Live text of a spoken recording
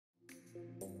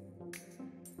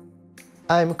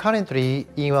I'm currently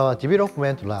in our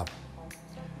development lab.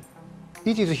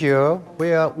 It is here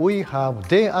where we have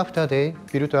day after day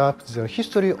built up the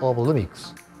history of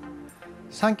Lumix.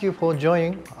 Thank you for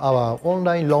joining our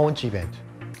online launch event.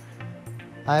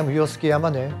 I'm Yosuke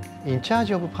Yamane, in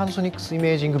charge of Panasonic's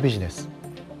imaging business.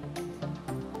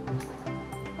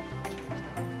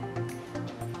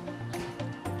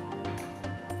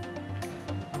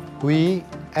 We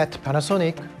at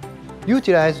Panasonic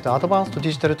utilize the advanced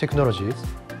digital technologies,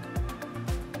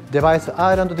 device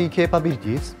R&D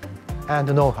capabilities,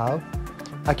 and know-how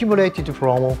accumulated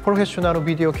from professional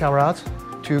video cameras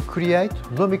to create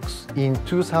Lumix in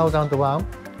 2001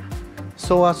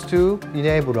 so as to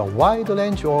enable a wide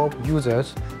range of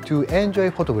users to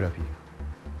enjoy photography.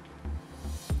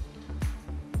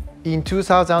 In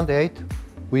 2008,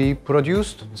 we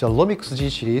produced the Lumix G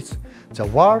series, the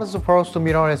world's first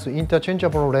mirrorless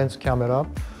interchangeable lens camera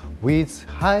with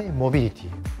high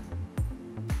mobility,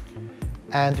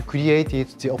 and created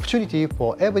the opportunity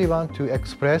for everyone to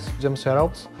express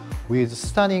themselves with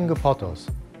stunning photos.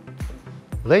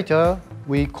 Later,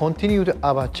 we continued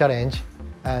our challenge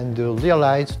and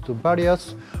realized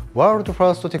various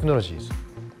world-first technologies.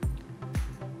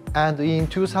 And in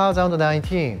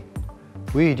 2019,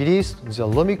 we released the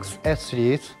Lumix S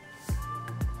series,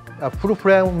 a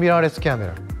full-frame mirrorless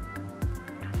camera.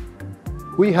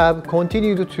 We have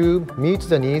continued to meet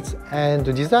the needs and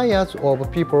desires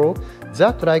of people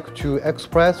that like to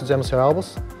express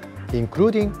themselves,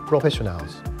 including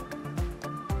professionals.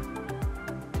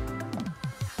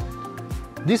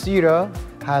 This era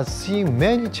has seen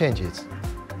many changes,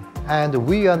 and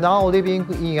we are now living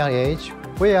in an age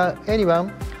where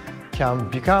anyone can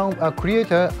become a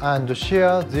creator and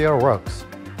share their works.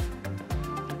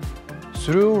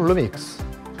 Through Lumix,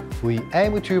 we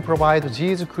aim to provide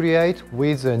these creators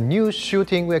with a new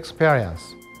shooting experience.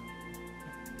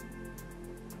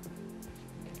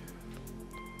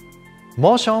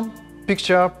 Motion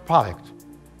Picture Perfect.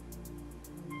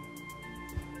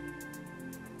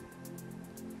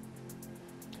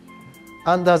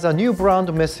 Under the new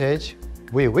brand message,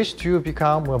 we wish to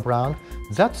become a brand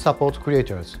that supports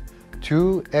creators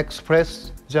to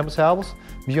express themselves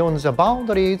beyond the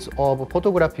boundaries of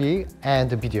photography and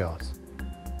videos.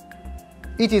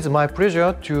 It is my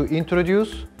pleasure to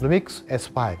introduce Lumix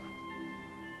S5.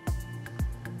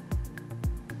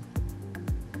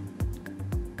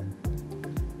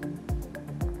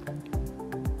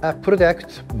 A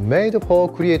product made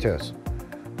for creators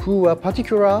who are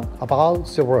particular about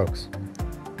their works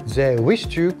they wish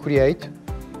to create,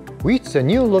 which the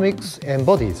new Lumix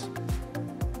embodies.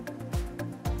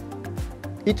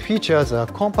 It features a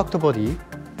compact body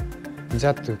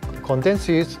that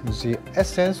condenses the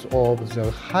essence of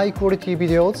the high-quality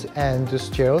videos and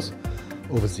stills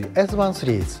of the S1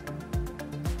 series.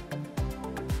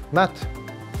 Matt,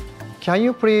 can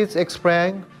you please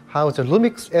explain how the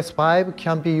Lumix S5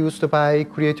 can be used by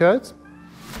creators?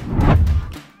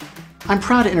 I'm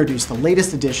proud to introduce the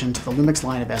latest addition to the Lumix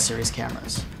line of S-series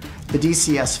cameras, the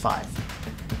DC-S5.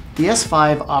 The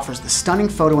S5 offers the stunning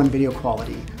photo and video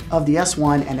quality of the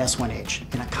S1 and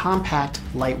S1H in a compact,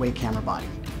 lightweight camera body.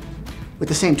 With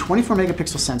the same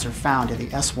 24-megapixel sensor found in the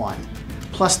S1,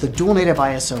 plus the dual native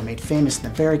ISO made famous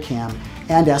in the VariCam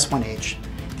and S1H,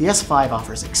 the S5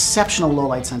 offers exceptional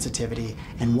low-light sensitivity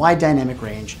and wide dynamic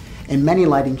range in many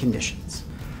lighting conditions.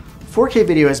 4K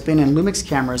video has been in Lumix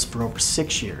cameras for over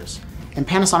 6 years, and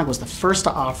Panasonic was the first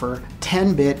to offer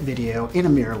 10-bit video in a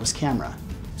mirrorless camera.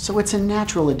 So it's a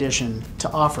natural addition to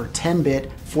offer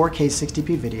 10-bit 4K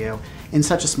 60p video in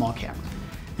such a small camera.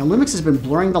 Now, Lumix has been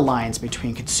blurring the lines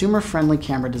between consumer-friendly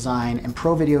camera design and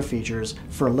pro video features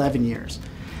for 11 years.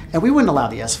 And we wouldn't allow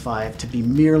the S5 to be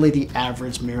merely the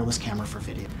average mirrorless camera for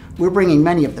video. We're bringing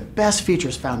many of the best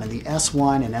features found in the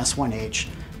S1 and S1H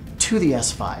to the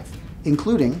S5,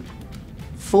 including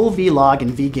full V-Log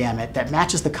and V-Gamut that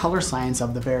matches the color science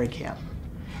of the VariCam,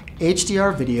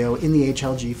 HDR video in the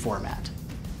HLG format,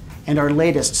 and our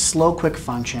latest slow quick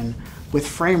function with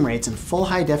frame rates in full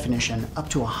high definition up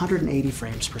to 180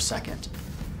 frames per second.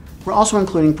 We're also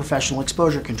including professional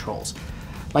exposure controls,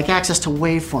 like access to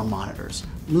waveform monitors,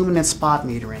 luminance spot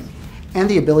metering, and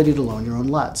the ability to loan your own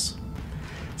LUTs.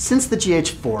 Since the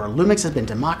GH4, Lumix has been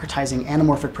democratizing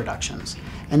anamorphic productions,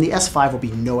 and the S5 will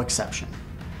be no exception.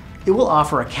 It will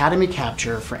offer Academy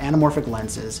capture for anamorphic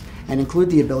lenses and include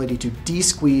the ability to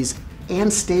de-squeeze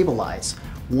and stabilize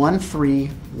 1.3,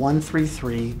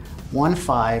 1.33,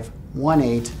 1.5,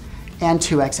 1.8, and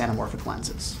 2x anamorphic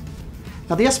lenses.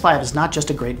 Now, the S5 is not just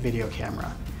a great video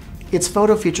camera. Its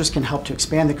photo features can help to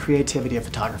expand the creativity of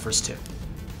photographers too.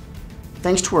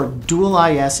 Thanks to our dual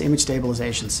IS image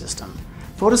stabilization system,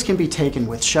 photos can be taken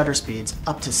with shutter speeds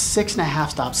up to 6.5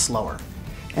 stops slower,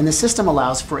 and the system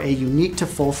allows for a unique to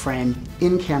full frame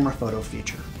in-camera photo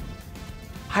feature.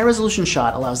 High resolution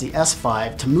shot allows the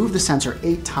S5 to move the sensor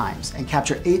 8 times and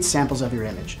capture 8 samples of your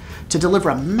image to deliver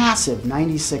a massive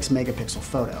 96 megapixel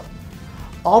photo,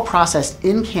 all processed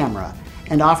in camera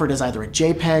and offered as either a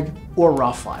JPEG or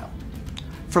RAW file.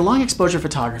 For long exposure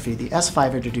photography, the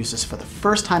S5 introduces for the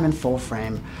first time in full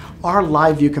frame our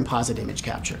live view composite image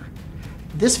capture.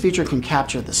 This feature can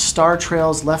capture the star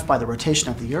trails left by the rotation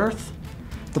of the Earth,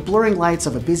 the blurring lights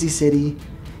of a busy city,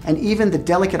 and even the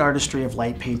delicate artistry of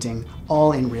light painting,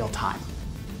 all in real time.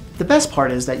 The best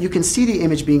part is that you can see the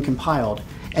image being compiled,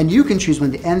 and you can choose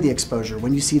when to end the exposure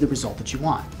when you see the result that you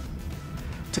want.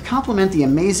 To complement the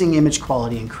amazing image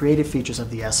quality and creative features of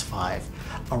the S5,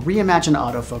 a reimagined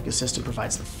autofocus system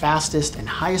provides the fastest and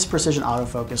highest precision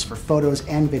autofocus for photos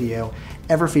and video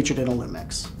ever featured in a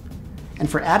Lumix. And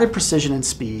for added precision and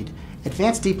speed,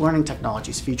 advanced deep learning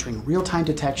technologies featuring real-time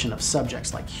detection of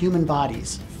subjects like human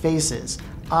bodies, faces,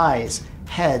 eyes,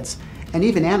 heads, and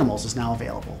even animals is now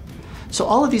available. So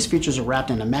all of these features are wrapped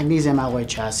in a magnesium alloy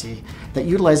chassis that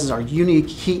utilizes our unique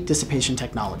heat dissipation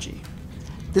technology.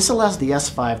 This allows the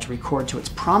S5 to record to its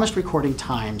promised recording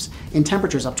times in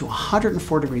temperatures up to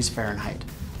 104 degrees Fahrenheit.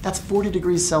 That's 40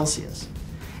 degrees Celsius.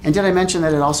 And did I mention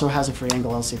that it also has a free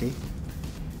angle LCD?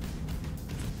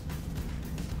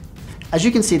 As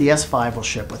you can see, the S5 will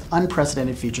ship with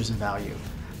unprecedented features and value,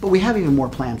 but we have even more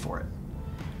planned for it.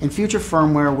 In future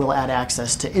firmware, we'll add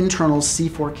access to internal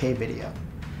C4K video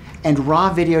and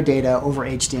raw video data over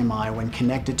HDMI when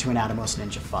connected to an Atomos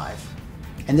Ninja 5.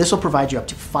 And this will provide you up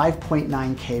to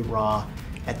 5.9K RAW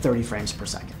at 30 frames per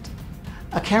second.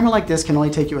 A camera like this can only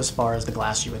take you as far as the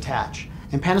glass you attach,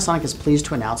 and Panasonic is pleased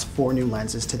to announce 4 new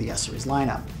lenses to the S-Series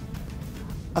lineup.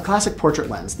 A classic portrait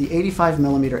lens, the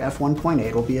 85mm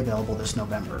f1.8, will be available this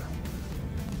November.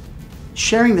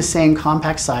 Sharing the same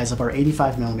compact size of our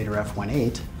 85mm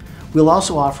f1.8, we'll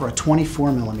also offer a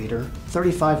 24mm,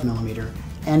 35mm,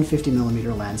 and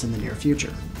 50mm lens in the near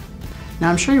future. Now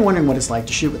I'm sure you're wondering what it's like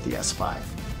to shoot with the S5.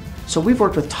 So we've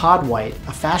worked with Todd White,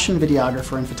 a fashion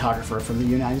videographer and photographer from the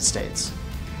United States,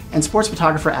 and sports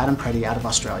photographer Adam Preddy out of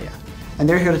Australia, and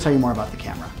they're here to tell you more about the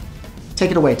camera.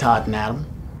 Take it away, Todd and Adam.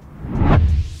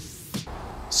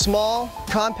 Small,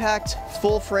 compact,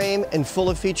 full frame, and full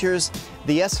of features,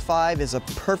 the S5 is a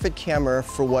perfect camera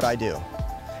for what I do.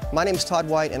 My name is Todd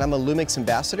White and I'm a Lumix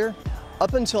ambassador.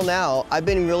 Up until now, I've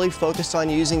been really focused on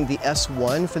using the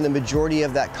S1 for the majority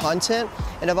of that content,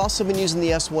 and I've also been using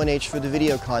the S1H for the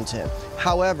video content.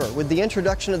 However, with the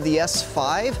introduction of the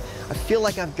S5, I feel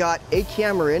like I've got a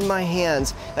camera in my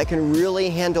hands that can really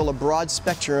handle a broad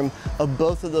spectrum of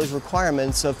both of those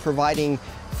requirements of providing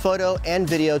photo and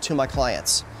video to my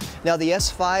clients. Now the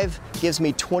S5 gives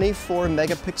me 24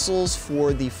 megapixels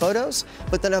for the photos,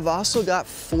 but then I've also got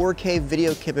 4K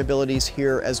video capabilities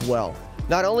here as well.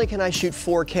 Not only can I shoot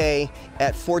 4K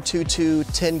at 422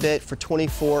 10-bit for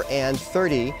 24 and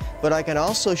 30, but I can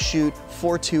also shoot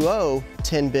 420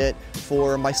 10-bit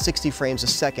for my 60 frames a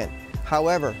second.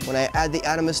 However, when I add the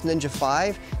Atomos Ninja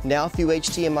 5, now through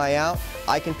HDMI out,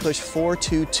 I can push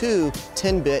 422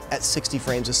 10-bit at 60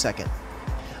 frames a second.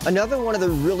 Another one of the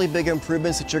really big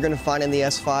improvements that you're going to find in the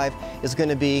S5 is going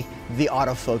to be the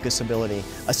autofocus ability,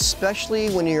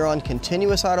 especially when you're on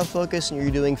continuous autofocus and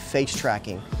you're doing face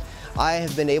tracking. I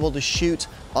have been able to shoot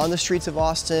on the streets of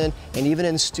Austin and even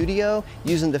in studio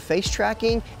using the face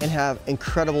tracking and have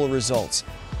incredible results.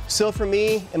 So for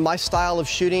me, in my style of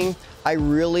shooting, I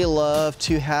really love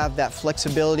to have that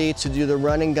flexibility to do the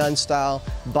run and gun style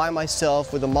by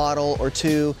myself with a model or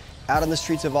two out on the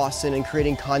streets of Austin and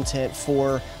creating content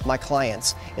for my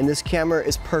clients. And this camera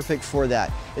is perfect for that.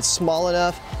 It's small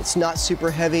enough, it's not super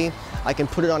heavy. I can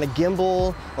put it on a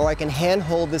gimbal or I can hand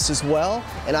hold this as well,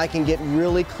 and I can get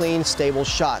really clean, stable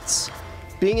shots.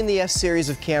 Being in the S series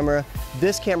of camera,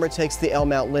 this camera takes the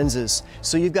L-mount lenses.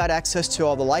 So you've got access to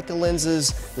all the Leica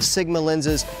lenses, the Sigma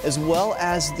lenses, as well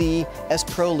as the S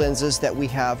Pro lenses that we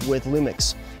have with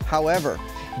Lumix. However,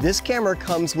 this camera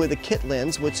comes with a kit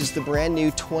lens, which is the brand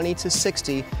new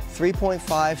 20-60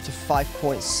 3.5 to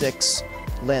 5.6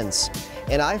 lens.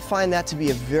 And I find that to be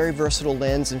a very versatile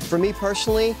lens. And for me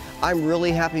personally, I'm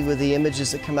really happy with the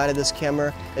images that come out of this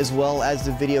camera, as well as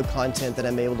the video content that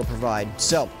I'm able to provide.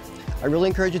 So I really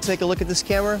encourage you to take a look at this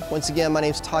camera. Once again, my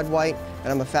name's Todd White,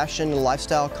 and I'm a fashion and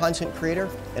lifestyle content creator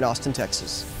in Austin,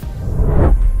 Texas.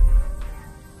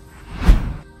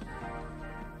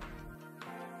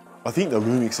 I think the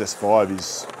Lumix S5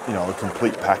 is, a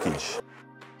complete package.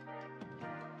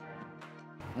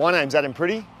 My name's Adam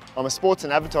Preddy. I'm a sports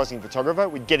and advertising photographer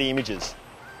with Getty Images.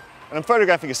 and I'm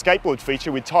photographing a skateboard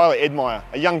feature with Tyler Edmeyer,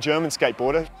 a young German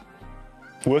skateboarder.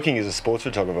 Working as a sports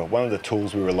photographer, one of the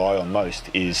tools we rely on most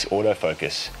is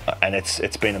autofocus, and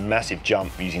it's been a massive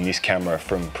jump using this camera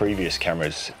from previous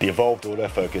cameras. The evolved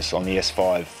autofocus on the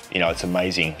S5, it's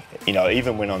amazing.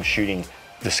 Even when I'm shooting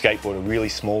the skateboarder really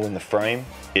small in the frame,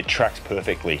 it tracks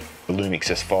perfectly. The Lumix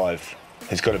S5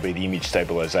 has got to be the image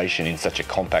stabilization in such a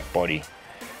compact body.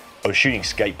 I was shooting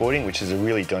skateboarding, which is a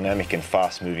really dynamic and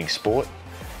fast-moving sport,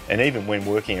 and even when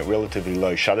working at relatively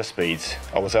low shutter speeds,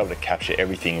 I was able to capture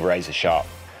everything razor sharp.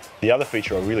 The other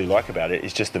feature I really like about it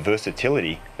is just the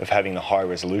versatility of having the high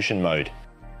resolution mode.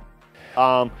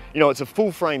 It's a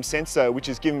full frame sensor, which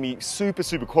has given me super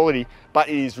quality, but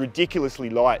it is ridiculously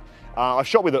light. I've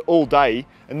shot with it all day,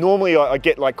 and normally I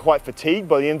get quite fatigued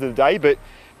by the end of the day, but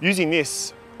using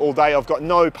this all day, I've got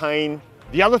no pain.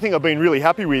 The other thing I've been really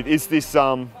happy with is this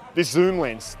zoom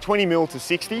lens, 20mm to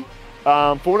 60.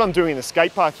 For what I'm doing in the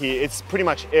skate park here, it's pretty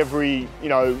much every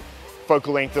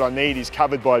focal length that I need is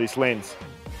covered by this lens.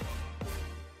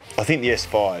 I think the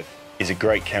S5 is a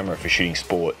great camera for shooting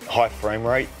sport. High frame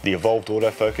rate, the evolved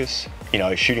autofocus,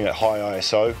 shooting at high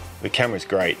ISO, the camera's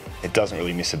great. It doesn't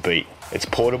really miss a beat. It's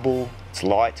portable, it's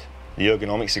light, the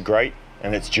ergonomics are great,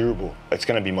 and it's durable. It's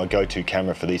going to be my go-to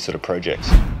camera for these sort of projects.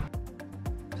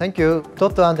 Thank you,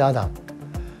 Toto and Adam.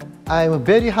 I'm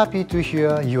very happy to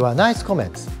hear your nice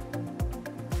comments.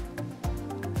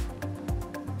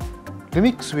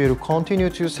 Lumix will continue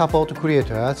to support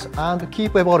creators and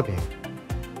keep evolving,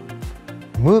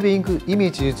 moving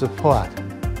images forward.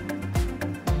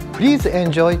 Please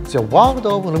enjoy the world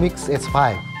of Lumix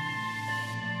S5.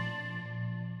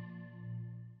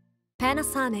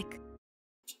 Panasonic.